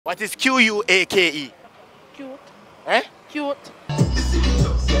What is Q-U-A-K-E? Cute. Eh? Cute.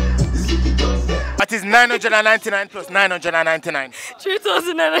 What is 999 plus 999?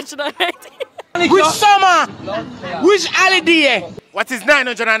 3,990. Which summer? Which holiday? What is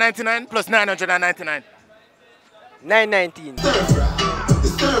 999 plus 999? 919.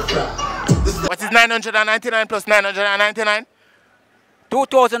 What is 999 plus 999?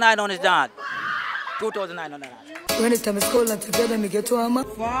 2,900 done. 2,900. When it's time to school and together me get to a man.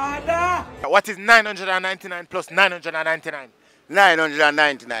 Father! What is 999 plus 999?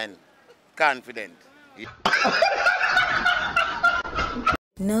 999. Confident.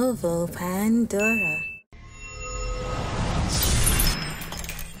 Novo Pandora.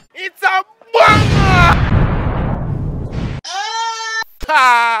 It's a banger!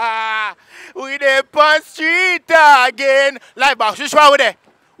 Ah, we the on street again. Liiveboss, which one we there?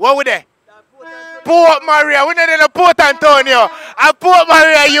 What we there? Port Maria, we not in Port Antonio. And Port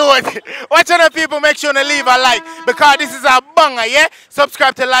Maria youth. Watch other people, make sure to leave a like. Because this is a banger, yeah?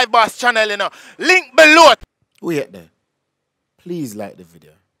 Subscribe to Liiveboss channel, you know. Link below. Wait there. Please like the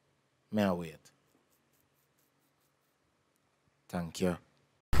video. May I wait? Thank you.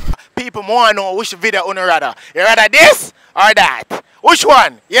 People want to know which video you rather. You rather this or that? Which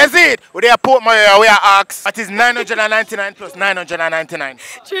one? You see it? We are Port Maria, we are asked. What is 999 plus 999?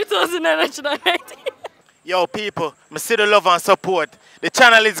 3,990. Yo, people, I see the love and support. The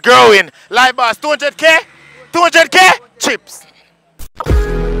channel is growing. Liiveboss, 200K? 200K? Chips.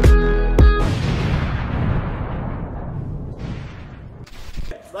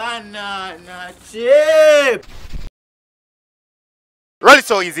 Banana chip. Roll it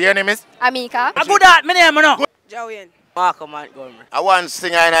so easy, your name is? Amika. I good at my name, no. Joey. Marco Montgomery. I want to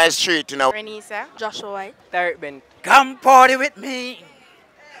sing in the street, you know. Renisa. Joshua White. Derek Ben. Come party with me.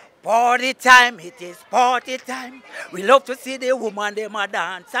 Party time, it is party time. We love to see the woman, them a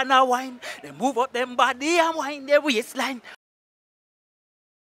dance and a wine. They move up them body and wine their waistline.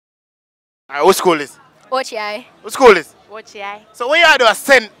 Alright, what school is? Ochi. What school is? Ochi. So when you do a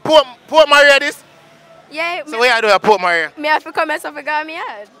send Port Maria this? Yeah. So when you do a Port Maria? Me have to come and something got me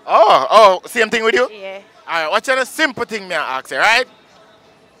out. Oh, same thing with you? Yeah. Alright, what's your simple thing me I ask you, right?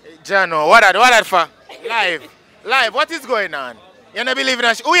 Jano, what that for? Live, what is going on? You don't believe in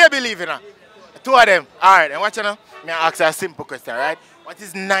us? Who you believe in? Two of them. Alright, and what you know? Me I ask you a simple question, right? What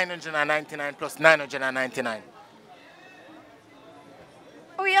is 999 plus 999?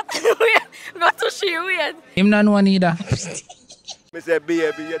 Weird. Got to see weird. Him not know neither. Me say,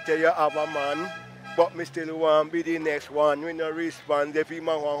 baby, you tell you have a man, but me still want to be the next one. We no respond. If he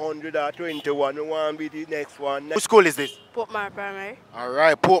man 121, we want to be the next one. Which school is this? Port Maria Primary.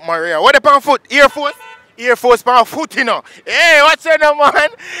 Alright, Port Maria. What on foot? Air Force? Air Force on foot, you know. Hey, what's your name, man?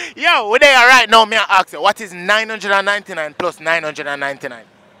 Yo, we're there right now. Me I ask you, what is 999 plus 999?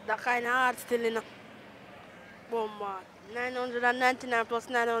 That kind of hard still, you know. Boom, 999 plus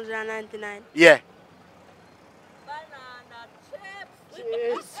 999. Yeah. Banana chips.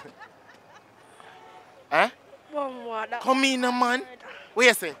 Cheers. Huh? Boom, Come in, man. What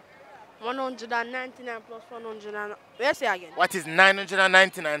you say? 199 plus 100. What you say again? What is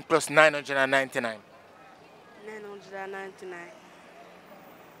 999 plus 999? 999.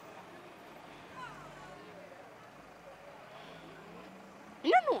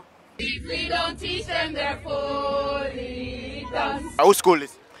 You don't know. If we don't teach them, they're fully done. Which school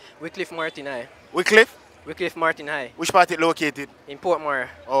is? Wycliffe Martin High. Wycliffe? Wycliffe Martin High. Which part it located? In Port Maria.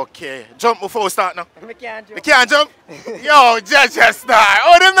 Okay. Jump before we start now. We can't jump. You can't jump? Yo, just start.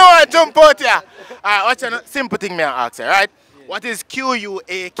 Oh, they know I jump out here. Alright, what's your simple thing me I ask you, right? Yeah. What is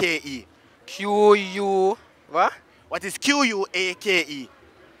Q-U-A-K-E? Q-U... What? What is Q-U-A-K-E?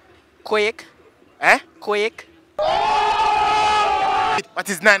 Quake. Eh? Quake. What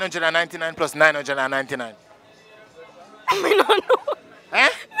is 999 plus 999? I don't know. Eh?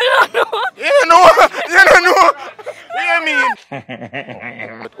 I don't know. You don't know? You don't know? What do you mean?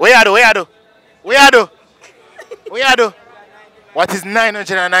 What you do? What is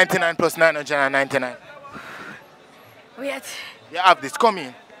 999 plus 999? Wait. You have this. Come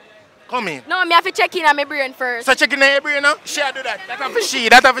in. Come in. No, me have to check in on my brain first. So check in on your brain now? She do that. That have for she.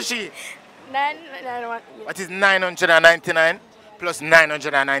 That have for she. 991. What is 999 plus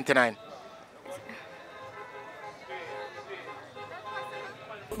 999?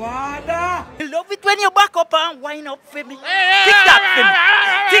 Father! I love it when you back up and wind up for me. Tick that for me.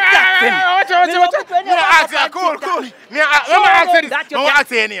 Tick that for me. Cool. Me ask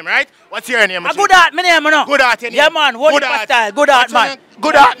your name, right? What's your name? Good at my name, no? Good at your name. Yeah, man. What is style? Good at, man.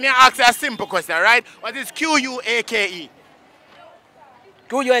 Good at. Me ask you a simple question, right? What is Q-U-A-K-E?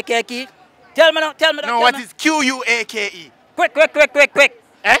 Q-U-A-K-E? Tell me now. No, what is Q-U-A-K-E? Quick.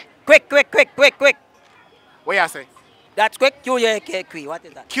 Eh? That's quick. Q-U-A-K-E. What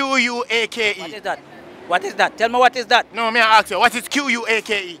is that? Q-U-A-K-E. What is that? What is that? Tell me what is that. No, me I ask you, what is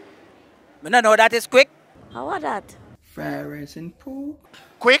Q-U-A-K-E? Me no know that is quick. How was that? Fried rice and pork.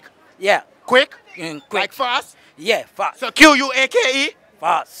 Quick? Yeah. Quick? Quick. Like fast? Yeah, fast. So Q-U-A-K-E?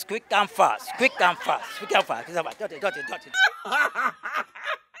 Fast. Quick and fast. Quick and fast. Quick and fast. Touch it.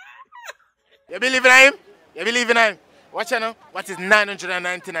 You believe in him? You believe in him? Watch out now. What is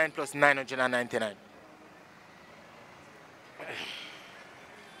 999 plus 999?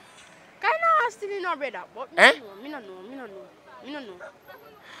 Kind of still no brother, but me no know.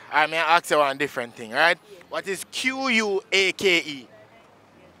 I may ask you one different thing, right? Yeah. What is Q-U-A-K-E?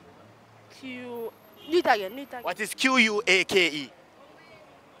 Do it again. What is Q-U-A-K-E?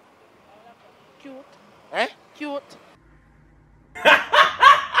 Cute. Eh? Cute.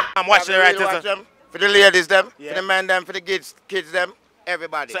 I'm watching the right them. For the ladies them, yeah. For the men them, for the kids them,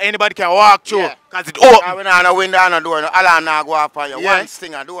 everybody. So anybody can walk through, because it's open. open. We don't have no window and no door, no alarm now go off on you. Yeah. One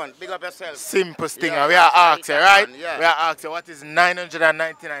stinger, do one. Big up yourself. Simple stinger. Yeah, we are asking, right? Yeah. We are asking, what is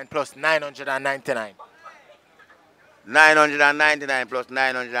 999 plus 999? 999 plus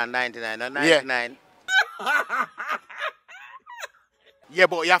 999. No, 99. Yeah,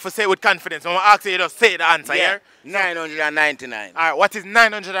 but you have to say it with confidence. When I ask you, just say the answer, yeah? 999. All right, what is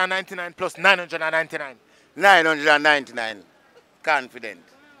 999 plus 999? 999. Confident.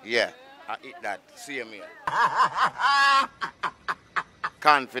 Yeah, I eat that. See me here.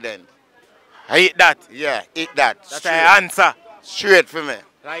 Confident. I eat that? Yeah, eat that. That's the answer. Straight for me.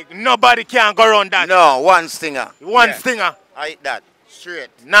 Like nobody can go around that. No, one stinger. One stinger. I eat that. Straight.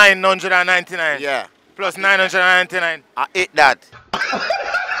 999. Yeah. Plus 999. I eat that.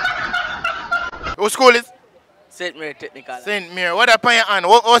 What school is? St. Mary Technical. St. Mary. What up on your hand?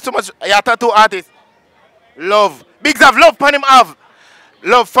 What's so much? You're a tattoo artist. Love. Bigs have love, pan him have.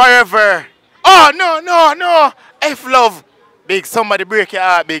 Love forever. Oh, no. F love. Biggs, somebody break your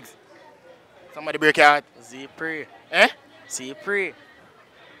heart, Biggs. Somebody break your heart. See pray. Eh? See pray.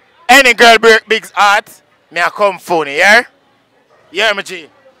 Any girl break Biggs' heart, me I come funny, yeah? Yeah, my G.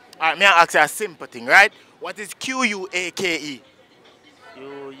 Alright, me I ask you a simple thing, right? What is Q-U-A-K-E?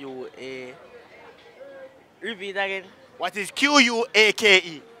 Q-U-A. Repeat again. What is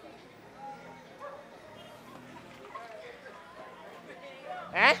Q-U-A-K-E?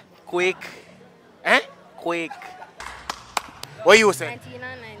 Eh? Quick. Eh? Quick. What you say? 19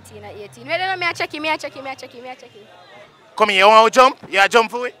 and 19 and 18. Wait, no, me I check it. Come here, you want to jump? You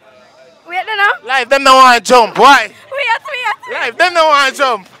jump for it? Wait, no. Life, them don't want to jump. Why? Wait. Life, them don't want to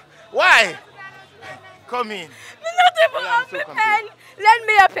jump. Why? Come in. Me not even have my pen. Lend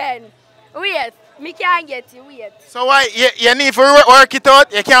me a pen. Wait. Me can't get it. Wait. So why? You need to work it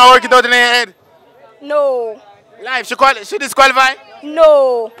out? You can't work it out in your head? No. Life, she disqualify?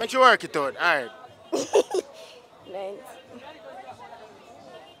 No. Make you work it out. All right. 19.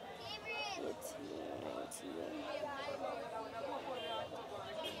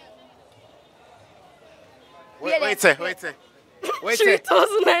 Wait, say.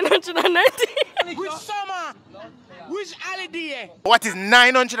 3,990. Which summer? Which holiday? What is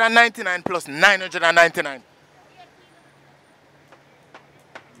 999 plus 999?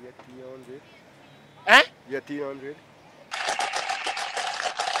 1800. Eh? 1800.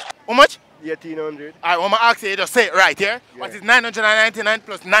 How much? 1800. Alright, when I ask you, just say it right here. Yeah. What is 999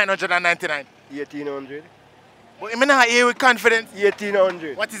 plus 999? 1800. But I'm not here with confidence.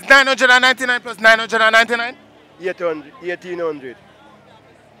 1800. What is 999 plus 999? 800. 1800.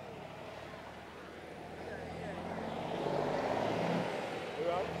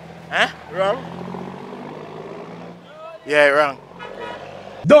 Huh? Wrong? Yeah, wrong.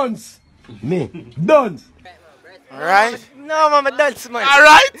 Duns. Me. Duns. Alright? No, mama, dance, man.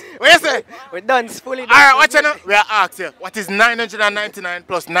 Alright? What you say? We're dance, fully done. Alright, watch you now. We are asking you. What is 999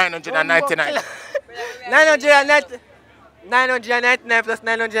 plus 999? 999 plus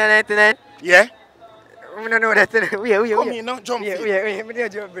 999. Yeah? I don't know that. Come here, no? Jump here.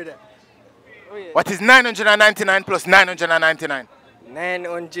 Wait, jump, brother. What is 999 plus 999?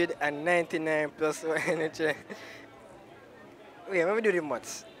 999 plus 100. Wait, let me do the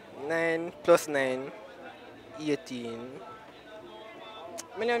maths. 9 plus 9, 18.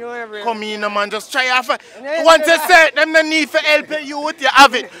 I don't know. Come in, man, just try off. Once you say it, them no need for help you with you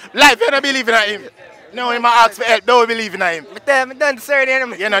have it. Life, you don't believe in him. No, he might ask for help, don't believe in him. I'm done, sir.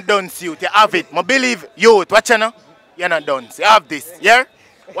 You're not done, youth. You have it. I believe youth. Watch you now. You're not done. You have this. Yeah?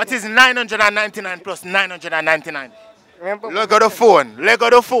 What is 999 plus 999? Look at the phone. Look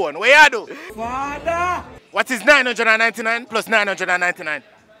at the phone. What you do? Father. What is 999 plus 999?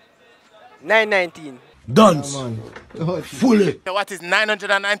 919. Duns. Fully. So what is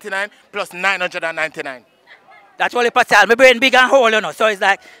 999 plus 999? That's all the pasal. My brain big and whole, you know. So it's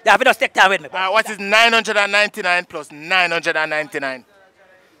like, you have to just take time with me. What is 999 plus 999?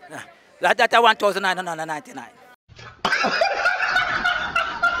 That's 1,999.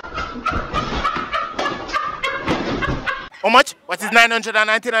 How much? What is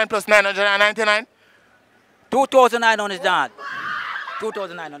 999 plus 999? 2,900 John.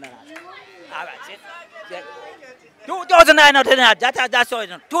 2,900. All right, see? 2,900. That's all.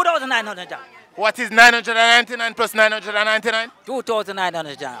 2,900 John. What is 999 plus 999?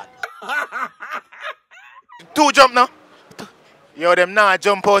 2,900 John. 2 jump now. Yo, them now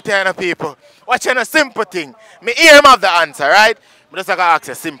jump out here, no people. Watching a simple thing. Me hear him have the answer, right? But just gotta ask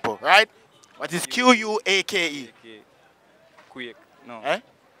you simple, right? What is Q-U-A-K-E? Quick. No. Eh?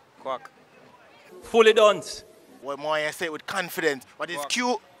 Quack. Fully done. What more you say with confidence? What is Quack.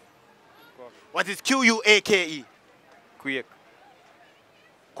 Q? Quack. What is Q-U-A-K-E? Quick.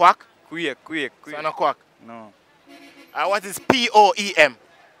 Quack? Quick. So no quack. No. What is P-O-E-M?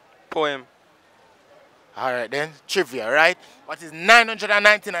 Poem. Alright then, trivia, right? What is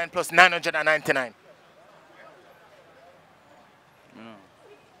 999 plus 999? No.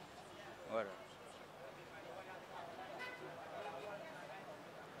 What?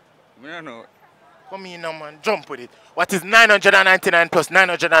 I don't know. Come in now, man, jump with it. What is 999 plus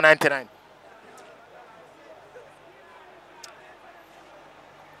 999?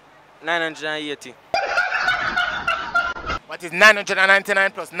 980. What is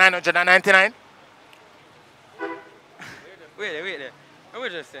 999 plus 999? Wait there. What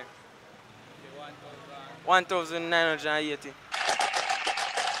would you say? 1,980.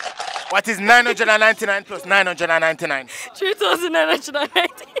 What is 999 plus 999?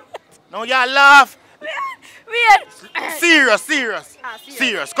 3,990. No, y'all laugh. Weird. Serious.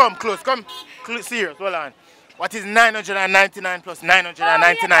 Serious. Come close, serious, hold on. What is 999 plus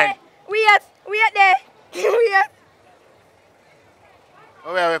 999? Weird there. Weird.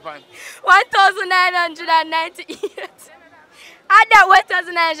 Oh, where are we, pan? 1,998. Add that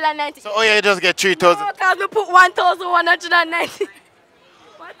 1,990. So, oh yeah, you just get 3,000. No, because we put 1,190.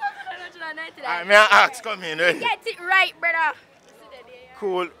 1,190. Alright, may I ask, come in, ready? Get it right, brother.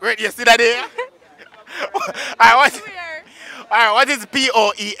 Cool. Ready, you see that there? Alright, what is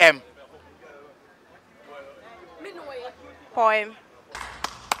P-O-E-M? Poem.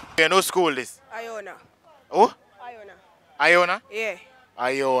 You know school this? Iona. Oh? Iona? Yeah.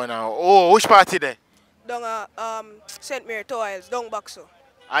 Iona. Oh, which party there? Down St. Mary Tower Isles, down Boxo.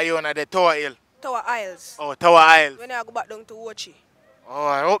 Iona, the Tower Hill. Tower Isles. Oh, Tower Isles. When I go back down to Wochi. Oh,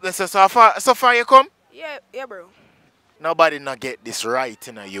 I hope this is so far you come? Yeah, bro. Nobody not get this right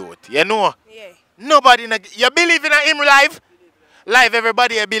in a youth. You know? Yeah. Nobody not. You believe in him live? Live,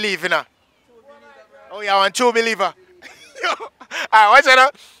 everybody you believe in her. Oh, you are a true believer. Alright, watch it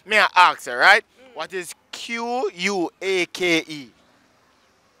out. Me I ask her, right? What is Q-U-A-K-E?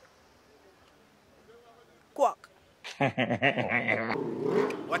 Quack.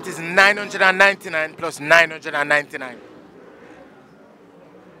 What is 999 plus 999?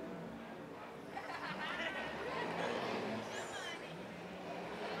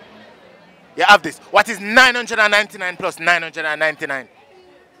 You have this. What is 999 plus 999?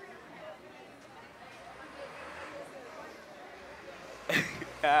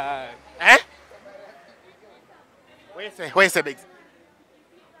 Eh? What you say, Biggs?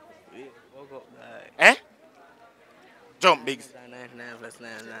 Eh? Jump, Biggs. 99 plus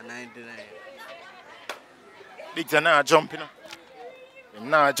 999. Biggs are not jump, you know. Them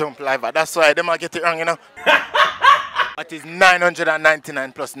not jump live. That's why they might get it wrong, you know. What is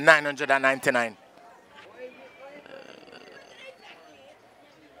 999 plus 999?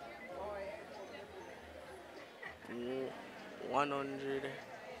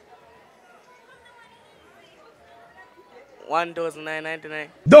 1,999.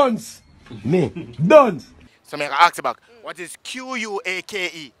 Dance. Me. Dance. So me ask you back. What is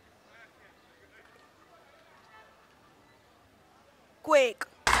Q-U-A-K-E? Quake.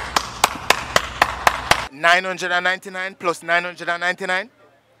 999 plus 999?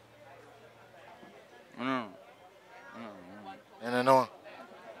 No.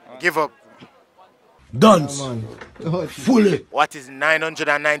 Give up. Dance. Fully. What is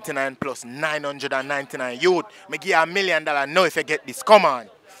 999 plus 999? Youth, me give you $1 million now if you get this. Come on.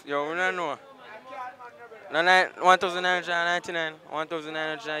 Yo, we don't know. 1,999,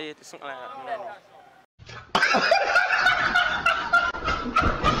 1,980, something like that. We don't know.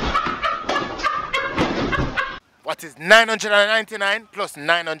 What is 999 plus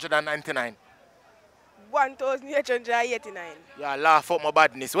 999? 1,889. You laugh at my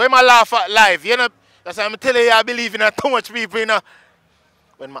badness. Where my laugh at live? You know, that's why I'm telling you I believe in too much people, you know.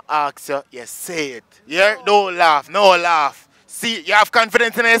 When I ask you, you say it. Yeah? Don't laugh. No laugh. See, you have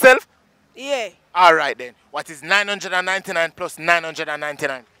confidence in yourself? Yeah. Alright then. What is 999 plus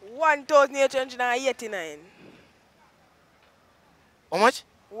 999? 1,889. How much?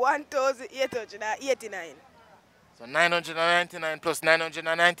 1,889. So 999 plus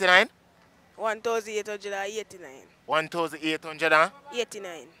 999? 1,889.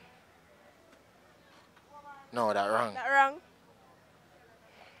 1,889? No, that wrong. That wrong?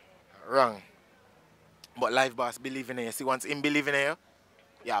 Wrong. But Live Boss believe in you. See, once him believe in you,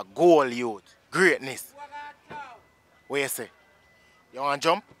 yeah, goal youth. Greatness. What you say? You want to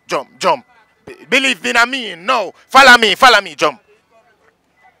jump? Jump, jump. Believe in me. No. Follow me, jump.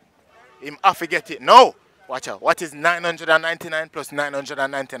 Him have to get it. No. Watch out. What is 999 plus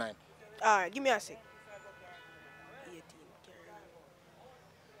 999? Alright, give me a sec. 18, carry on.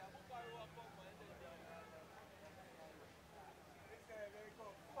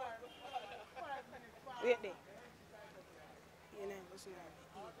 Wait there. 9 plus 9,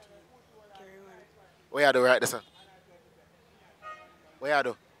 18, carry on. What you do right there, sir? What you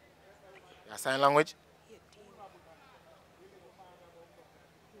do? Your sign language? 18.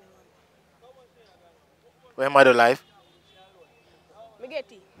 Where am I do live? Me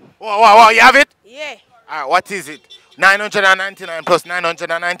get it. Wow, you have it? Yeah. Alright, what is it? 999 plus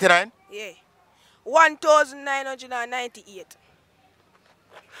 999? Yeah. 1,998.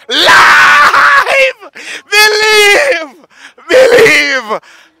 Live! Believe!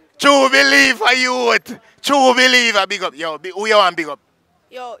 True believer, youth. True believer. Big up. Yo, who you want big up?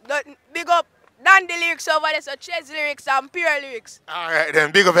 Yo, big up Dandy lyrics over there, so Chess lyrics and Pure lyrics. Alright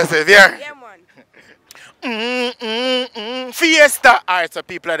then, big up yourself, yeah? Yeah, man. Fiesta. Alright, so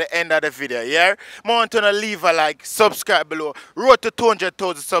people at the end of the video, yeah? I want to leave a like, subscribe below. Road to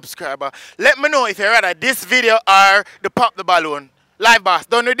 200,000 subscribers. Let me know if you rather this video or the Pop the Balloon. Live Boss,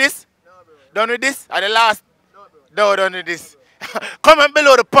 done with this? No, bro. Done with this? At the last? No, bro. No, done with this. Comment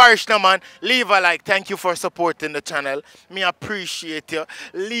below the parish now, man. Leave a like. Thank you for supporting the channel. Me appreciate you.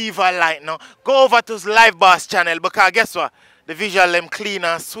 Leave a like now. Go over to his Live Boss channel because guess what? The visual them clean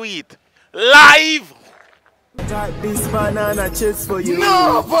and sweet. Live! Got this banana chips for you.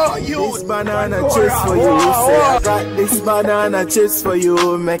 No, for you. This banana chips for you. Say I got this banana chips for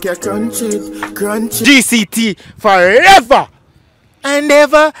you. Make you crunch it, crunch it. GCT forever and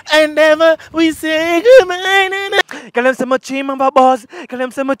ever we say goodbye. Girl, them say my team of a boss. Girl,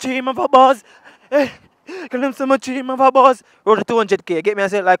 them say my team of a boss. Girl, them say my team of a boss. Road to 200K. Get me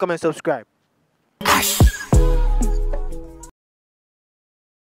a like, comment, subscribe.